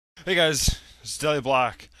Hey guys, it's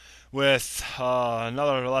Deadlyblack with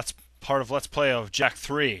another part of Let's Play of Jack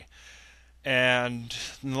 3. And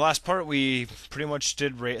in the last part, we pretty much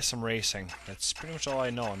did some racing. That's pretty much all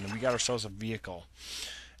I know. And then we got ourselves a vehicle.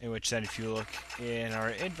 In which then, if you look in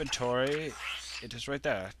our inventory, it is right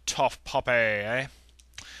there. Tough puppy, eh?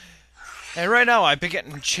 And right now, I've been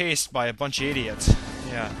getting chased by a bunch of idiots.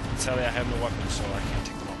 Yeah, sadly I have no weapons, so I can't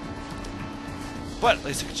take them out. But at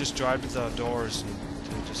least I could just drive to the doors and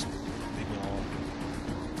they'll just leave me alone.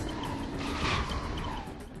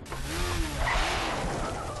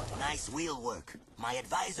 Nice wheel work. My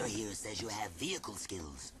advisor here says you have vehicle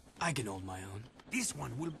skills. I can hold my own. This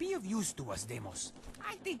one will be of use to us, Demos.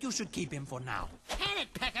 I think you should keep him for now. Can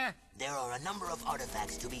it, Pecker? There are a number of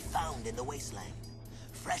artifacts to be found in the wasteland.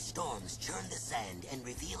 Fresh storms churn the sand and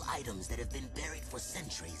reveal items that have been buried for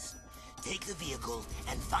centuries. Take the vehicle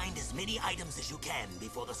and find as many items as you can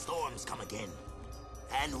before the storms come again.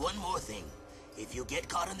 And one more thing. If you get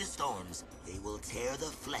caught in the storms, they will tear the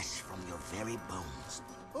flesh from your very bones.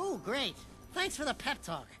 Ooh, great. Thanks for the pep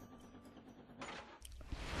talk.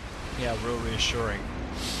 Yeah, real reassuring.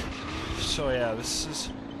 So yeah, this is...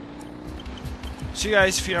 So you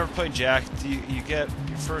guys, if you never played Jack, you get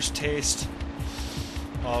your first taste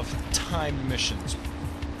of timed missions.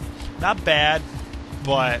 Not bad,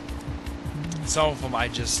 but some of them I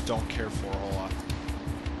just don't care for a whole lot.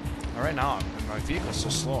 Now, right now, my vehicle's so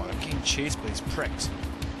slow. I'm getting chased by these pricks.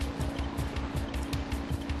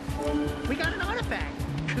 We got an artifact.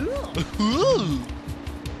 Cool. Ooh.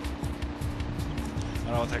 I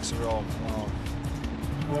don't know what the heck's the real...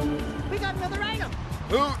 We got another item.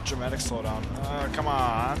 Ooh, dramatic slowdown. Come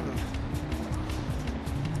on.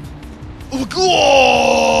 Oh,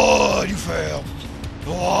 God! You failed.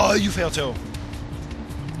 Oh, you failed too.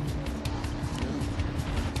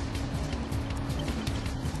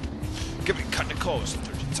 Give me cutting it close in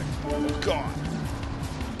 13 seconds. Oh, God.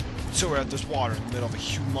 So we're at this water in the middle of a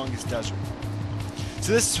humongous desert.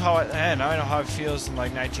 So this is how I know how it feels in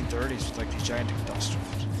like 1930s with like these giant dust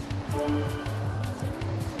storms.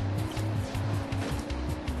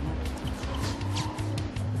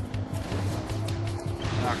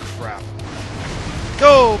 Ah, crap.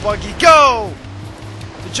 Go, Buggy, go!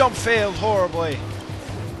 The jump failed horribly.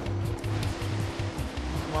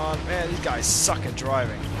 Come on, man, these guys suck at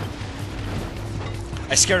driving.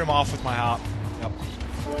 I scared him off with my hop. Yep.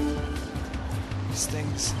 These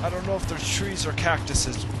things, I don't know if they're trees or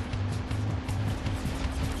cactuses.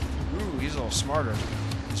 Ooh, he's a little smarter.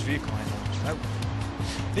 His vehicle handling.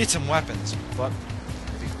 I need some weapons, but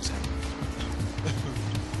my vehicle's heavy.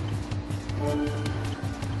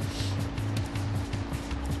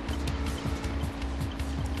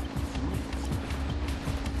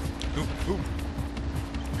 Ooh, ooh.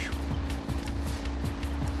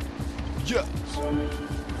 Yes.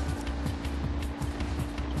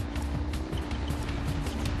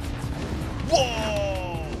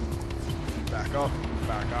 Whoa! Back up,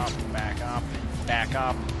 back up, back up, back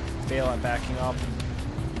up. Fail at backing up.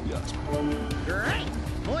 Yes. Great.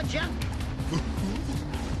 More jump.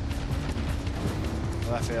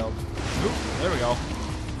 Well, that failed. Ooh, there we go.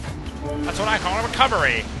 That's what I call a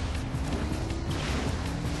recovery.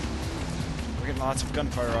 We're getting lots of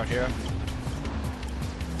gunfire out here.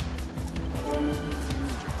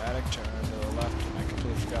 Dramatic turn to the left. I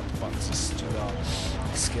completely forgot the buttons just to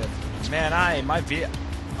skip. Man, my vehicle.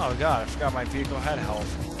 Oh god, I forgot my vehicle had health.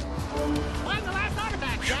 Find the last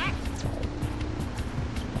artifact, Jack.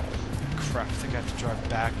 Crap! I think I have to drive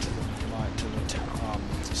back to the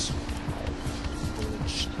this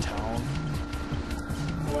village town.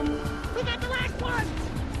 We got the last one.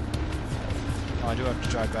 Oh, I do have to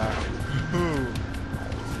drive back. Ooh.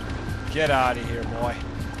 Get out of here, boy.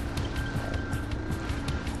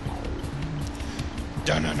 I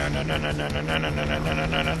don't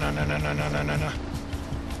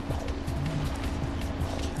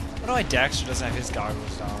know why Dexter doesn't have his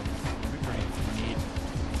goggles down. That'd be pretty neat.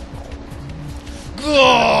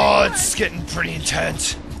 Oh, it's getting pretty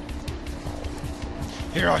intense.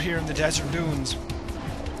 Here out here in the desert dunes.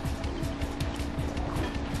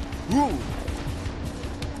 Ooh.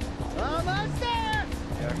 Almost there.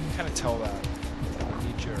 Yeah, I can kind of tell that. I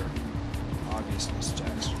need your obviousness,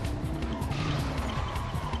 Dexter.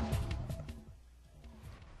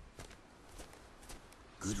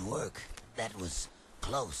 Good work. That was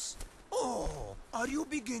close. Oh, are you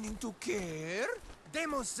beginning to care?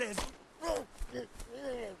 Demos says...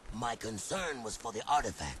 My concern was for the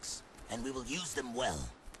artifacts, and we will use them well.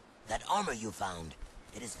 That armor you found,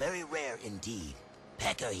 it is very rare indeed.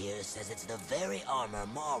 Pecker here says it's the very armor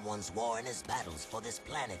Mar once wore in his battles for this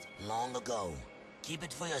planet long ago. Keep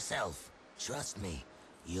it for yourself. Trust me,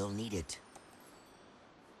 You'll need it.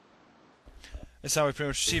 That's how we pretty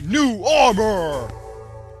much receive new armor!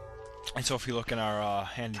 And so if you look in our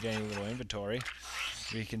handy-dandy little inventory,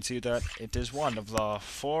 we can see that it is one of the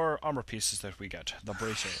 4 armor pieces that we get. The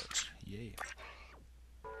bracers. Yay.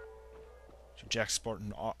 So Jack's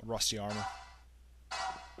sporting rusty armor.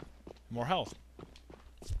 More health.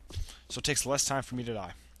 So it takes less time for me to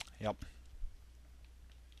die. Yep.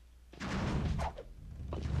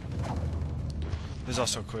 There's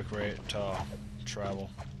also a quick rate to travel,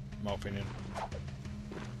 in my opinion.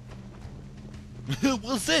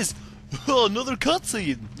 What's this? Oh, another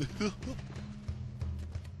cutscene!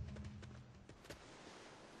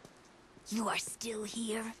 You are still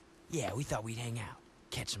here? Yeah, we thought we'd hang out,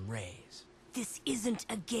 catch some rays. This isn't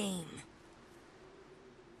a game.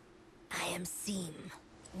 I am Seam.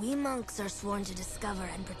 We monks are sworn to discover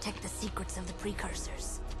and protect the secrets of the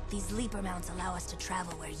precursors. These leaper mounts allow us to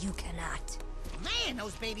travel where you cannot. Man,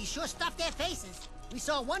 those babies sure stuffed their faces. We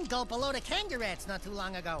saw one gulp a load of kangaroos not too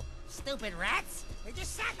long ago. Stupid rats. They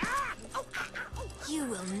just sat... Ah! Oh, ah, ah, oh. You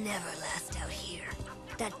will never last out here.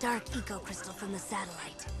 That dark eco-crystal from the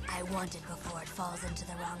satellite. I want it before it falls into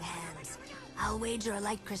the wrong hands. I'll wager a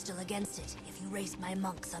light crystal against it if you race my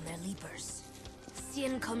monks on their leapers.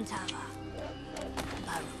 Sien Komtava.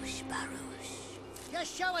 Baruch, Baruch.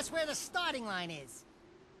 Just show us where the starting line is.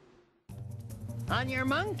 On your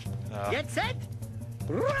monk. Get set.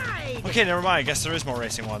 Ride! Okay, never mind. I guess there is more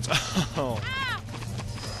racing ones. Oh.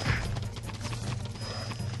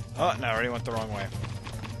 Oh, no, I already went the wrong way.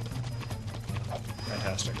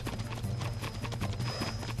 Fantastic.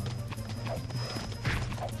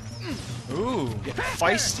 Ooh, get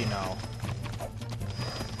feisty now.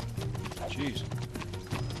 Jeez.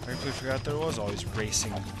 I completely forgot there was always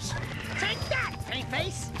racing Take that, paint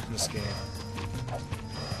face. in this game.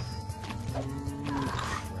 Ooh,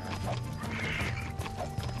 crap.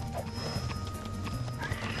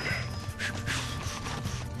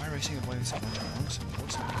 Am I racing away with some bunch of monks? Of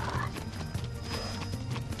course not.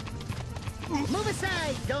 Move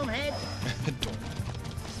aside, domehead. Don't.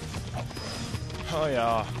 Oh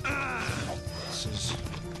yeah. This is...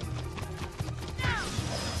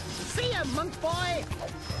 See ya, monk boy.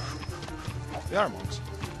 They are monks.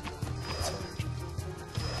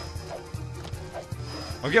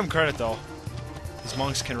 I'll give them credit though. These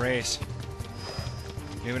monks can race.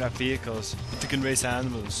 They even have vehicles, but they can race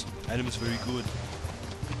animals. Animals very good.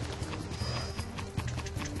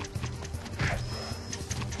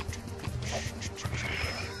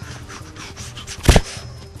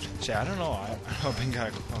 See, I don't know. I've been kind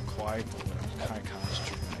of quiet, but I'm kind of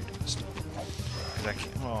concentrating when I do this stuff. Because I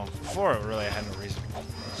can't. Well, before really, I had no reason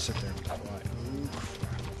to sit there and be quiet. Ooh,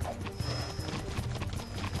 crap.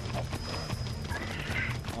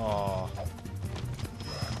 Oh.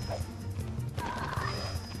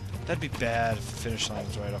 That'd be bad if the finish line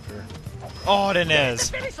was right up here. Oh, it is.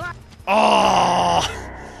 Finish line. Oh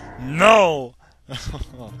no!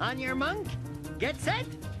 On your monk. Get set.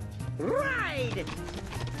 Ride.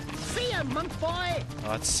 See ya, monk boy.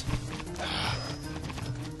 Oh, that's...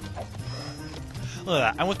 Look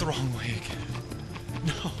at that, I went the wrong way again.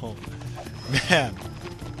 No. Man.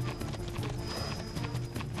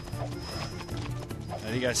 Now,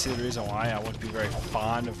 do you guys see the reason why I wouldn't be very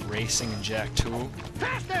fond of racing in Jak 2?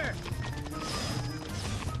 Faster.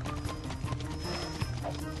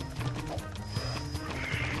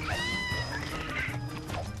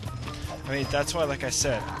 I mean, that's why, like I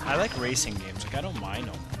said, I like racing games. Like, I don't mind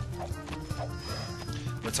them.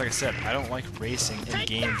 But it's like I said, I don't like racing in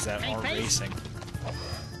games that aren't racing.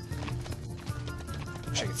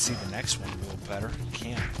 Wish I could see the next one a little better.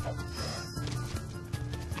 Can't.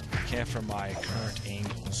 Can't from my current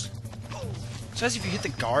angles. It says if you hit the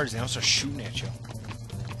guards, they don't start shooting at you.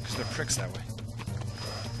 Because they're pricks that way.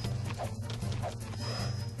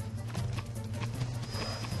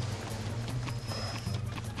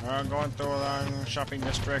 Going through the shopping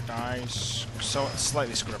district. So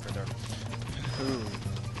slightly screwed up right there. Ooh.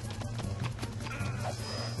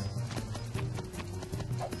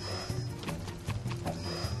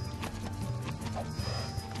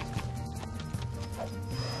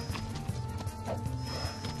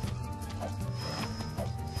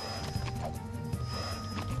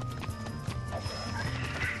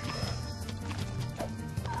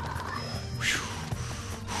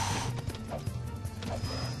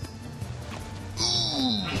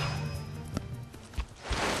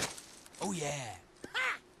 Oh yeah.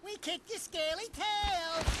 Ha! We kicked your scaly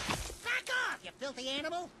tail. Back off, you filthy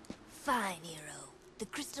animal. Fine, hero. The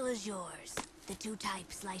crystal is yours. The two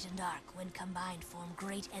types, light and dark, when combined form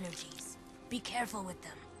great energies. Be careful with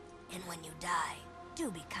them. And when you die,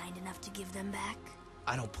 do be kind enough to give them back.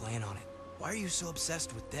 I don't plan on it. Why are you so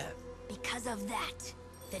obsessed with death? Because of that,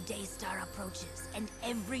 the day star approaches, and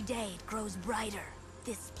every day it grows brighter.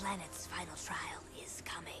 This planet's final trial is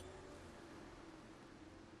coming.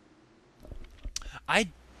 I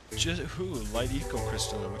just light eco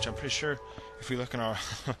crystal, which I'm pretty sure if we look in our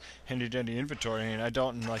handy dandy inventory, and I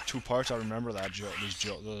don't in like 2 parts I remember that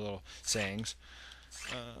the little sayings.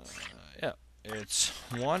 Yeah, it's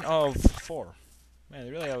 1 of 4. Man,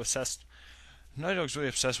 they really are obsessed. Naughty Dog's really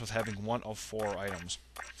obsessed with having 1 of 4 items.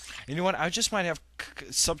 And you know what? I just might have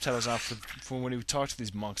subtitles on for when we talk to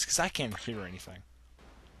these monks, because I can't hear anything.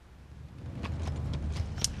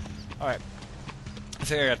 Alright. I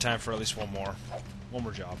think I got time for at least one more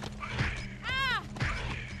job.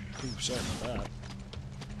 Ooh, sorry about that.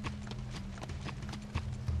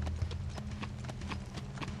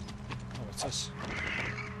 Oh, what's this?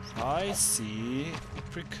 I see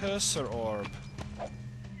precursor orb.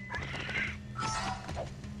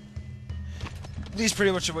 These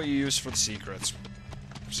pretty much are what you use for the secrets.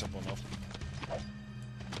 Simple enough.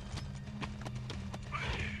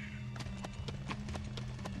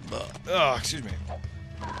 Excuse me.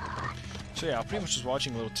 So yeah, I pretty much was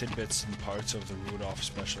watching little tidbits and parts of the Rudolph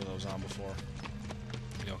special that was on before.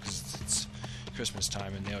 You know, because it's Christmas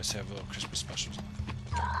time and they always have little Christmas specials on.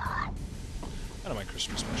 I don't mind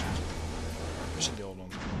Christmas specials. Where's the old one?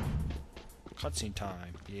 Cutscene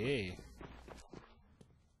time. Yay.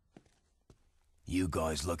 You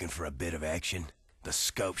guys looking for a bit of action? The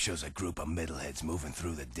scope shows a group of metalheads moving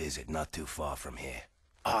through the desert not too far from here.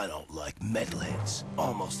 I don't like metalheads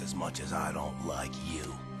almost as much as I don't like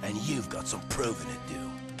you. And you've got some proving to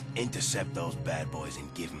do. Intercept those bad boys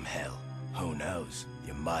and give them hell. Who knows?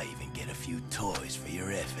 You might even get a few toys for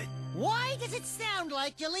your effort. Why does it sound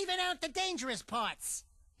like you're leaving out the dangerous parts?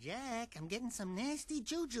 Jack, I'm getting some nasty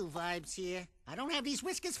juju vibes here. I don't have these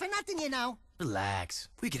whiskers for nothing, you know. Relax.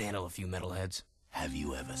 We could handle a few metalheads. Have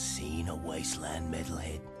you ever seen a wasteland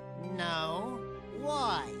metalhead? No.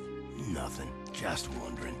 Why? Nothing. Just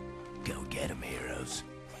wondering. Go get 'em, heroes.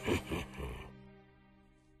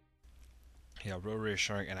 Yeah, real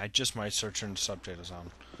reassuring, and I just might start turning subtitles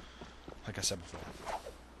on. Like I said before.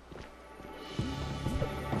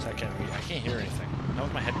 So I can't hear anything. Not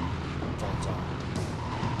with my headphones on.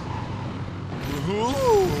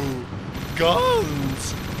 Ooh!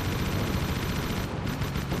 Guns!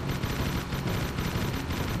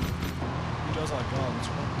 Who does like guns?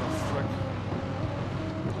 What the frick?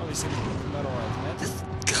 All these things are metal ones, man.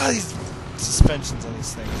 God, these suspensions on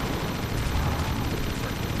these things.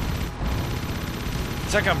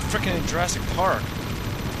 It's like I'm freaking in Jurassic Park.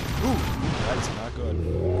 Ooh, that's not good.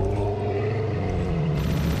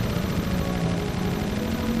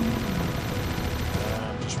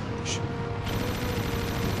 I'm just really shooting.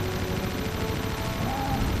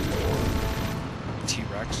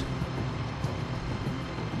 T-Rex.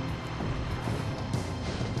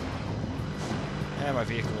 And my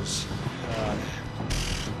vehicles.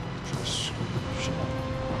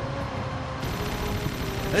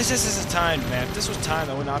 At least this is a time, man. If this was time,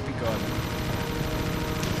 that would not be good.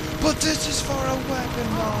 But this is for a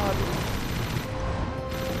weapon mod.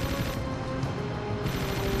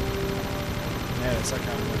 Yeah, it's like I'm.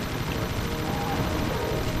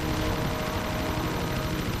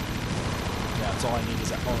 Yeah, that's all I need is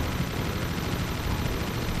that. Oh.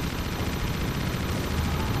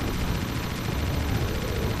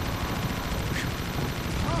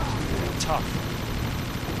 Tough.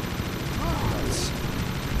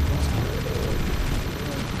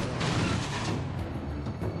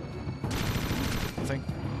 Nothing.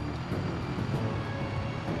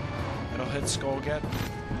 It'll hit skull again.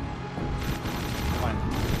 Fine.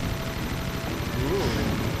 Ooh.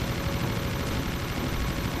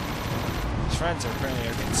 His friends are apparently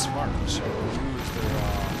getting smart, so use their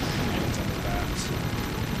hands on their backs.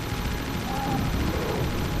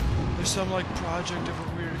 There's some like project of a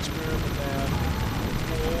weird experiment, man.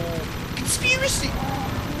 Oh, conspiracy!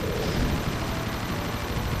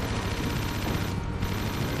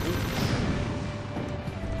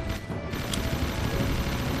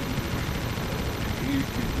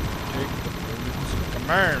 Come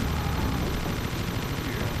on!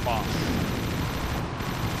 Bomb.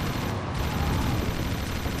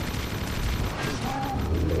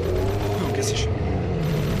 Ooh, guess I should.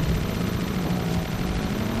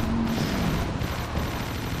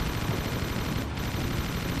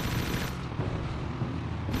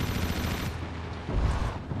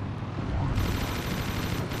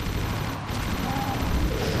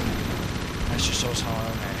 That just shows how I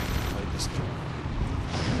played this game.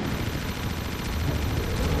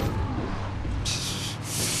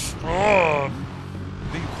 Oh,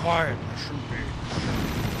 be quiet. I shouldn't be.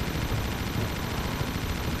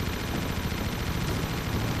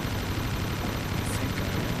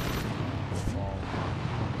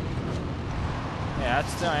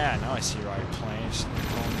 that's the, yeah, now I see right planes.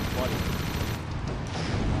 Buddy.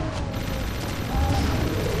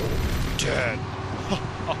 Dead.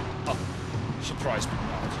 Surprise me not.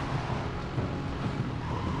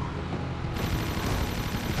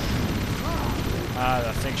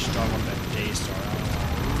 I think she's talking about that Daystar. I don't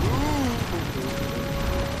know.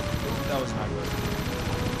 That was not good.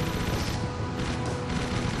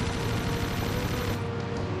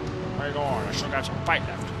 Where you going? I still got some fight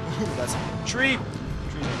left. Ooh, that's a tree.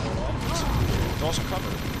 Trees ain't going off. It's also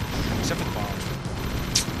covered. Except for the bombs.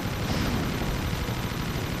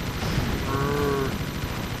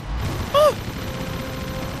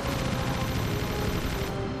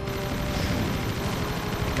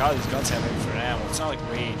 God, these guns have infinite ammo. It's not like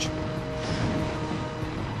Rage.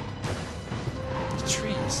 The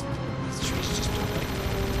trees. The trees just don't like that.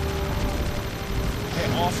 Hey,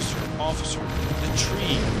 officer. The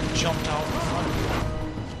tree jumped out in front of me.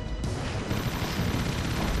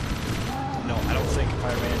 No, I don't think if I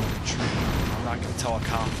ran into the tree, I'm not going to tell a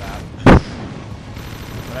cop that.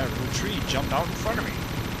 Whatever, the tree jumped out in front of me.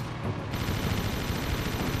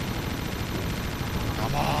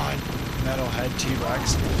 Come on. Metalhead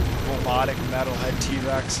T-Rex. Robotic Metalhead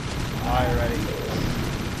T-Rex. Alright, ready.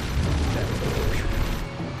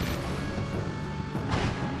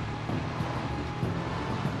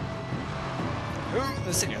 Ooh,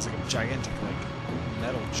 this thing has like a gigantic like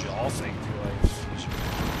metal jaw thing if you like.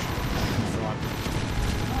 Front.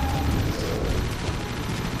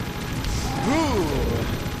 Ooh.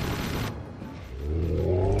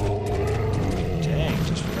 Dang,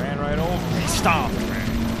 just ran right over me. Stop, man.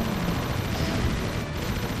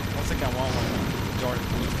 I think I want one dark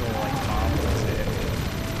blue like top with it.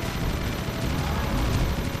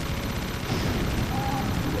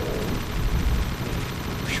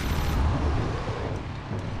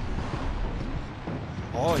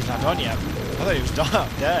 Oh, he's not done yet. I thought he was done.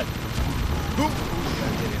 Dead. Ooh.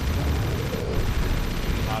 That did it.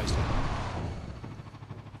 Now he's done.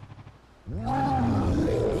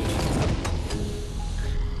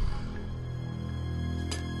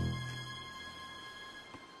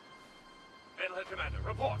 Commander,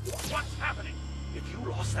 report. What's happening? If you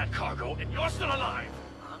lost that cargo and you're still alive,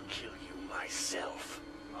 I'll kill you myself.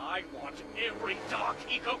 I want every dark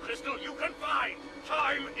eco-crystal you can find.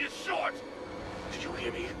 Time is short. Did you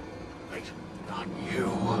hear me? Wait, not you.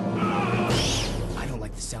 I don't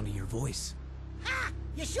like the sound of your voice. Ha!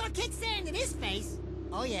 You sure kicked sand in his face.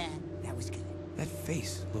 Oh yeah, that was good. That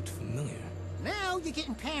face looked familiar. Now you're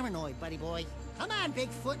getting paranoid, buddy boy. Come on,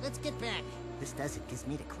 Bigfoot, let's get back. This desert gives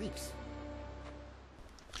me the creeps.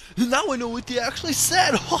 Now I know what they actually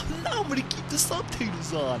said! Oh, now I'm gonna keep the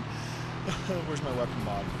subtitles on! Where's my weapon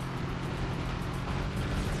mod?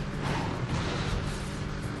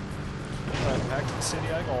 Alright, back to the city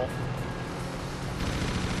I go.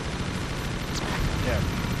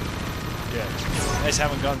 Yeah. Nice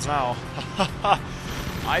having guns now.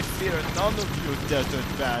 I fear none of you desert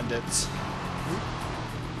bandits.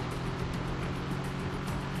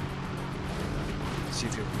 Let's see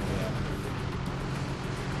if you can do that.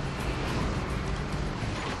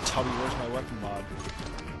 Tubby, where's my weapon mod?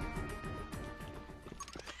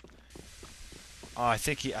 Oh, I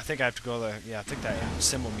think I have to go there. Yeah, I think that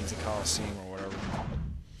symbol means the Coliseum or whatever.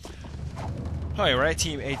 Oh, yeah, we're at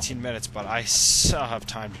team 18 minutes, but I still have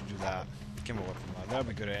time to do that. Give him a weapon mod. That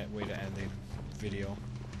would be a good way to end the video.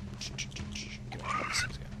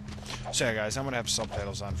 So yeah, guys, I'm gonna have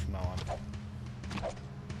subtitles on from now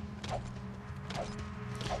on.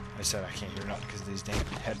 I said I can't hear nothing because of these damn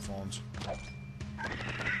headphones.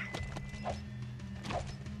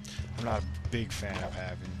 I'm not a big fan of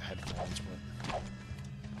having headphones,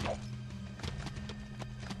 but...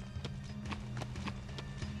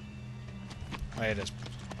 Oh, it is.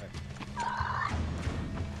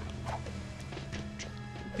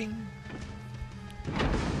 Bing!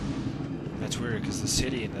 That's weird, because the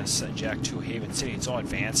city in this Jak 2 Haven City, it's all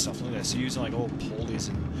advanced stuff. Look at this, they're using like old pulleys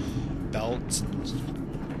and belts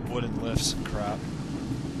and wooden lifts and crap.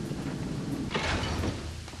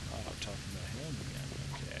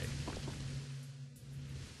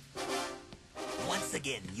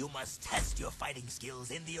 Again, you must test your fighting skills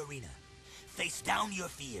in the arena. Face down your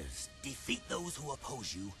fears, defeat those who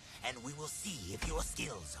oppose you, and we will see if your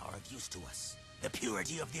skills are of use to us. The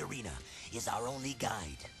purity of the arena is our only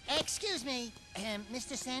guide. Excuse me,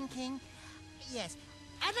 Mr. Sand King? Yes,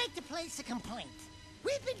 I'd like to place a complaint.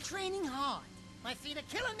 We've been training hard. My feet are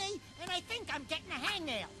killing me, and I think I'm getting a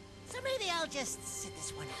hangnail. So maybe I'll just sit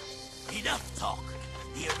this one out. Enough talk.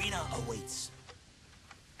 The arena awaits.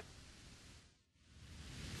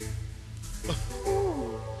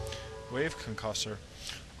 Wave concussor.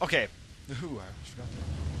 Okay, Ooh, I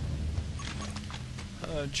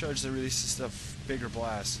forgot. Charge that releases stuff bigger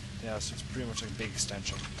blast. Yeah, so it's pretty much like a big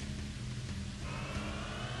extension.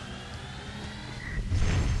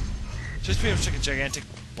 Just pretty much like a gigantic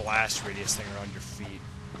blast radius thing around your feet.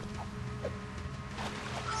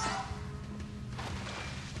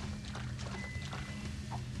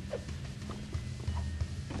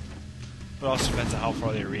 But it also depends on how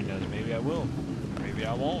far the arena is. Maybe I will. Maybe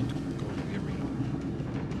I won't go to the arena.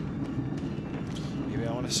 Maybe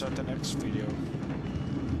I want to start the next video.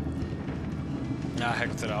 Nah, heck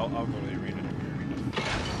with it. I'll go to the arena.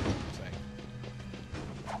 Thing.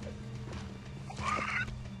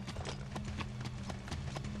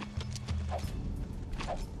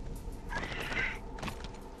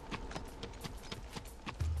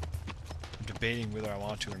 I'm debating whether I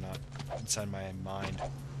want to or not inside my mind.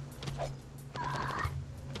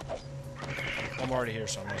 I'm already here,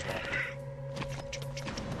 so I might as well.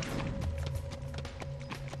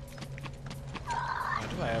 Why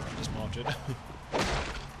do I have it dismounted?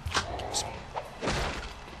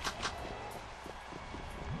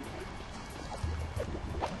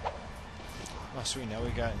 Oh, sweet. Now we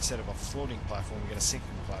got, instead of a floating platform, we got a sinking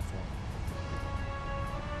platform.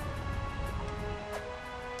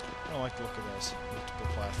 I don't like the look of this. Multiple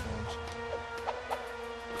platforms.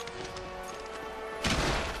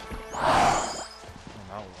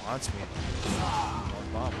 Wants me.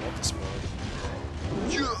 Bomb, what the spoil.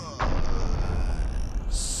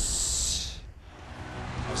 Yes!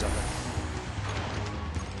 How's that look?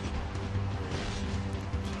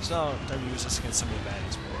 So, time to use this against some of the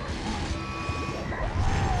baddies.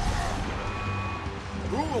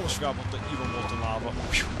 Ooh, almost forgot about the evil molten lava.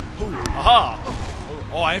 Ooh, aha!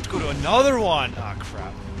 Oh, I have to go to another one! Ah,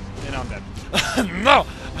 crap. And I'm dead. No!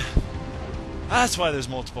 That's why there's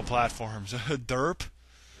multiple platforms. Derp.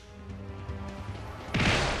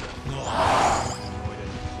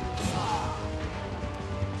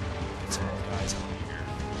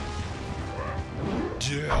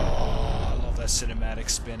 I love that cinematic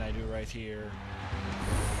spin I do right here.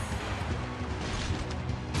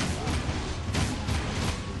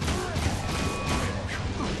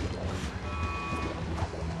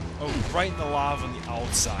 Oh, right in the lava on the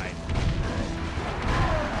outside.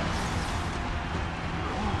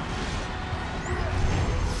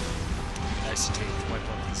 Nice to take the wipe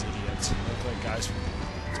out these idiots. Look like guys from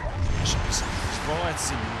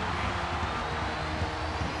Romance in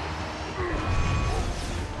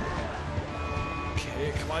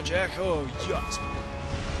Okay, come on, Jack. Oh, yes.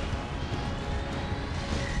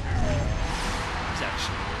 He's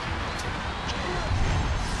actually taking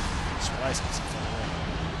Jack. Surprise me something.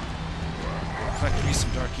 Collect me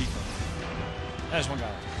some dark eco. There's one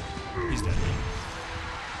guy. He's dead.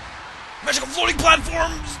 Magical floating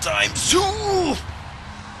platforms times 2! I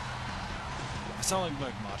sound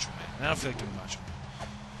like Macho Man. I don't feel like doing Macho Man.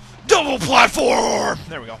 Double platform!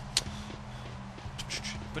 There we go.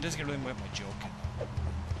 But it doesn't get really my joke.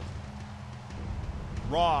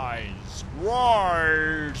 Rise!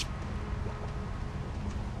 Rise!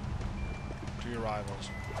 To your rivals.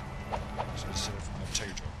 So instead of take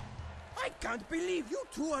a joke. I can't believe you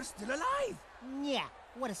two are still alive! Yeah,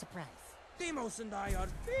 what a surprise. Deimos and I are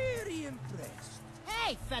very impressed.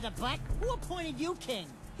 Hey, Featherbutt, who appointed you king?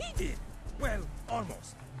 He did. Well,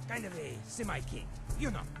 almost. Kind of a semi-king. You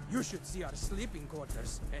know, you should see our sleeping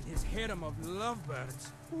quarters and his harem of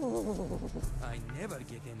lovebirds. Oh, I never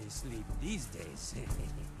get any sleep these days.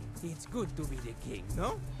 It's good to be the king,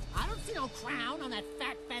 no? I don't see no crown on that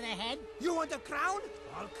fat featherhead. You want a crown?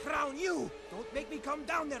 I'll crown you. Don't make me come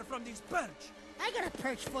down there from this perch. I got a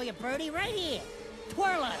perch for you, Birdie, right here.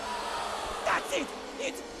 Twirl it. That's it!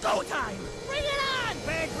 It's go time! Bring it on,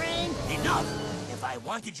 Bird Brain! Enough! If I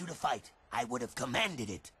wanted you to fight, I would have commanded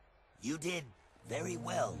it. You did very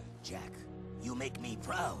well, Jack. You make me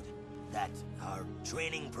proud that our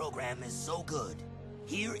training program is so good.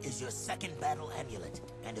 Here is your second battle amulet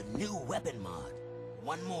and a new weapon mod.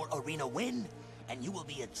 One more arena win, and you will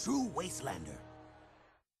be a true wastelander.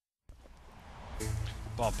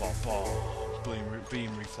 Ball, ball, ball.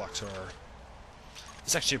 Beam reflexor.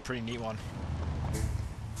 It's actually a pretty neat one.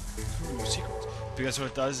 Ooh, secrets. Because what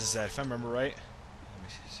it does is that, if I remember right, let me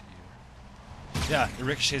see here. Yeah, it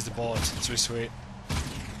ricochets the bullets. It's really sweet.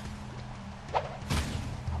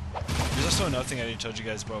 There's also another thing I didn't tell you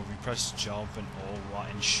guys about. If you press jump and hold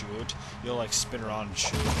and shoot, you'll like spin around and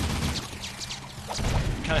shoot.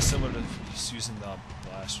 Kind of similar to just using the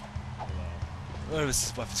blast. What was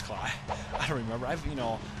this weapon's called? I don't remember. I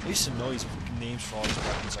used to know these names for all these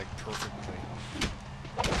weapons like perfectly.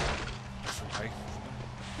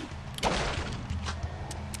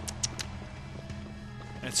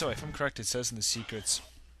 And And so, if I'm correct, it says in the secrets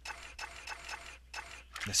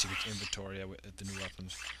inventory, yeah, with the new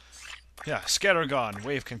weapons. Yeah, scatter gun,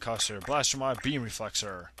 wave concussor, blaster mod, beam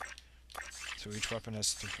reflexor. So each weapon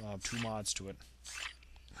has 2 mods to it.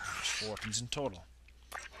 There's 4 weapons in total.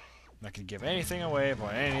 I'm not going to give anything away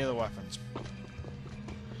about any of the weapons.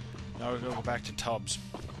 Now we're going to go back to tubs.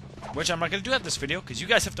 Which I'm not going to do at this video, because you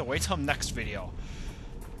guys have to wait till next video.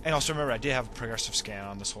 And also remember, I did have a progressive scan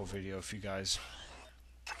on this whole video, if you guys...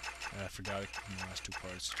 I forgot it in the last 2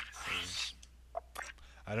 parts.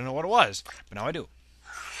 I don't know what it was, but now I do.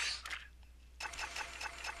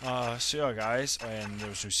 So yeah, guys, and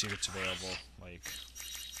there's new secrets available, like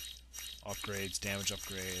upgrades, damage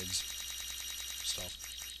upgrades, stuff.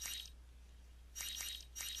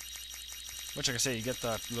 Which, like I say, you get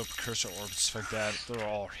the little precursor orbs, stuff like that. They're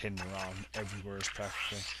all hidden around everywhere,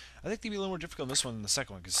 practically. I think they'd be a little more difficult in this one than the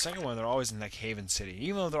second one, because the second one, they're always in, like, Haven City.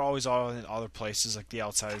 Even though they're always all in other places, like the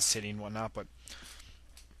outside of the city and whatnot, but...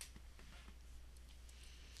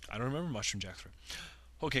 I don't remember much from Jak 3.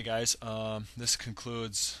 Okay, guys, this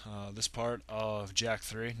concludes this part of Jak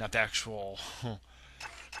 3. Not the actual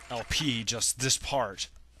LP, just this part.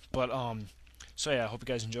 But, so yeah, I hope you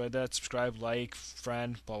guys enjoyed that. Subscribe, like,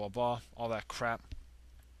 friend, blah, blah, blah, all that crap.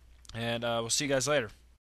 And we'll see you guys later.